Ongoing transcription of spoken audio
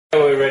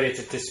We're ready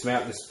to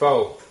dismount this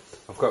bowl.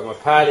 I've got my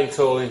parting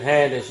tool in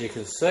hand, as you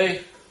can see.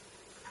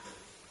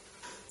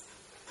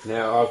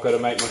 Now I've got to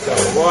make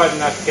myself a wide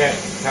enough gap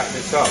to cut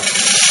this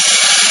off.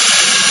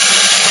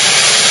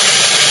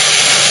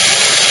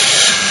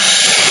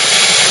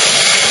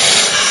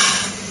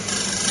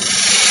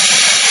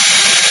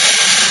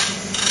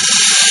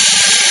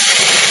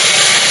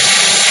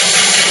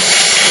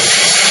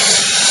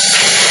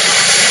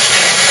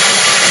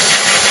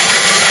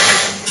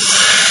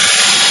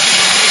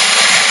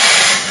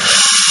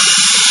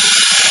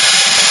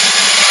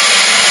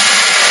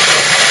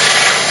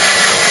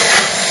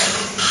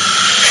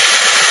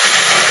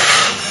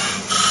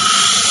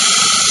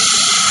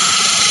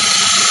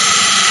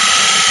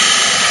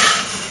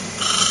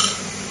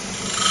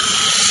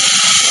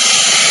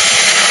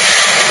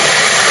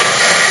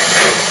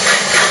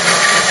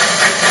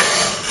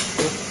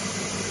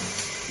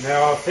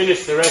 Now I'll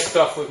finish the rest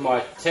off with my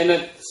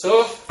Tennant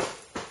saw.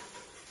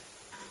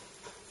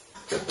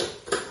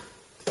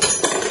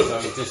 So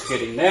I'm just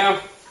getting now.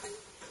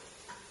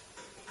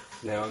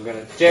 Now I'm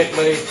going to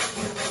gently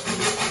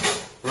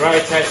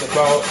rotate the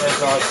bolt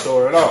as I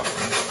saw it off.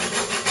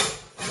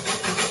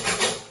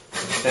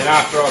 Then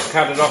after I've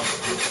cut it off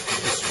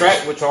the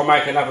strap, which I'll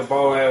make another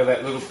bowl out of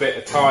that little bit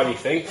of tiny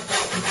thing,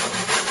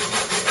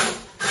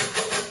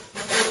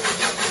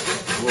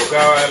 we'll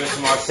go over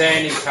to my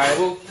sanding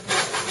table.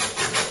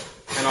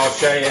 And I'll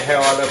show you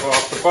how I level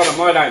off the bottom.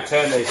 I don't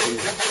turn these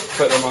things,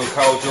 put them on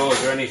cold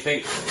jaws or anything,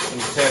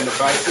 and turn the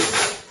bases.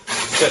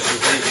 It's just as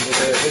easy to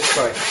do it this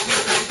way.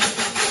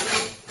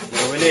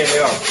 Now we're nearly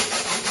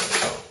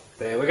off.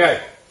 There we go.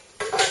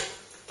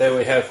 There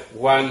we have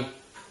one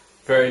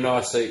very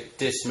nicely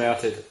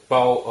dismounted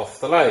bowl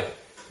off the lathe.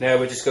 Now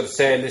we've just got to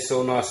sand this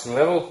all nice and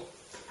level,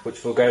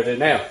 which we'll go do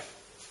now.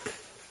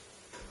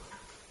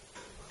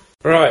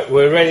 Right,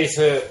 we're ready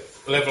to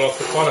level off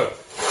the bottom.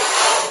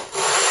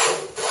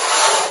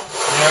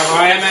 Now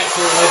I am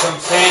actually, as I'm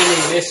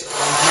sanding this,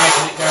 I'm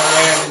making it go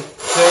around in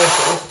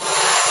circles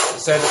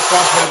so the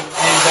bottom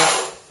ends up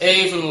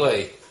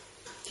evenly.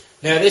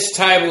 Now this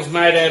table's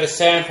made out of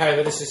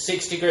sandpaper. This is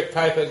 60 grit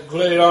paper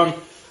glued on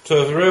to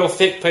a real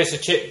thick piece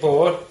of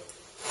chipboard,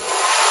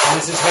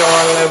 and this is how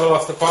I level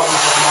off the bottoms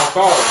of my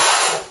bowls.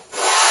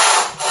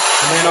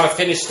 And then I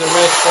finish the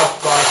rest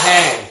off by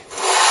hand.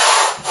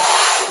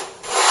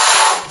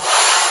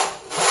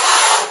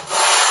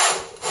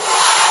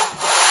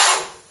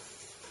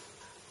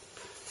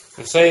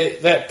 And see,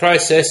 that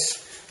process,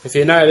 if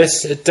you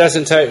notice, it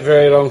doesn't take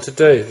very long to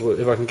do.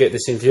 If I can get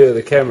this in view of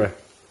the camera.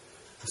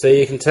 So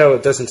you can tell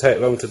it doesn't take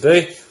long to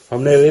do.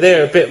 I'm nearly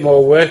there, a bit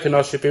more work and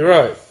I should be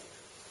right.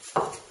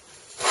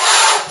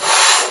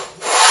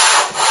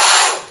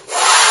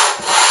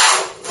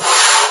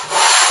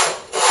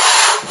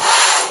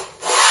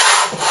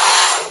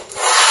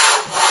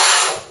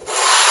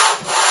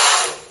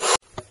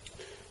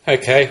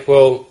 Okay,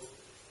 well,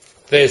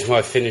 there's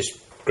my finished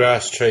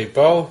grass tree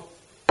bowl.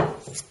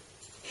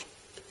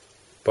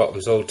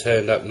 Bottom's all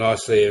turned up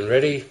nicely and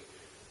ready,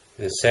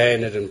 and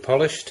sanded and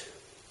polished.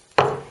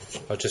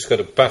 I've just got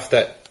to buff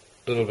that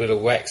little bit of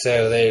wax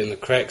out of there in the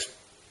cracks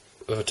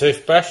with a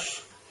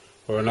toothbrush,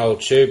 or an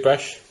old shoe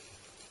brush,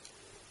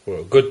 or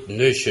a good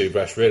new shoe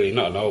brush really,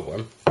 not an old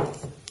one.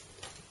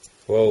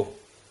 Well,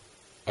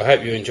 I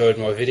hope you enjoyed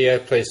my video.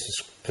 Please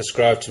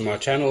subscribe to my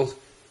channel,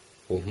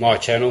 or my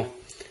channel,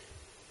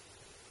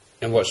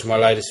 and watch my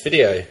latest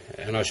video.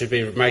 And I should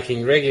be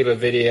making regular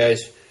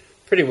videos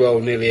pretty well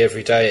nearly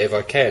every day if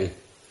I can.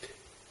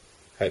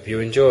 Hope you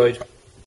enjoyed.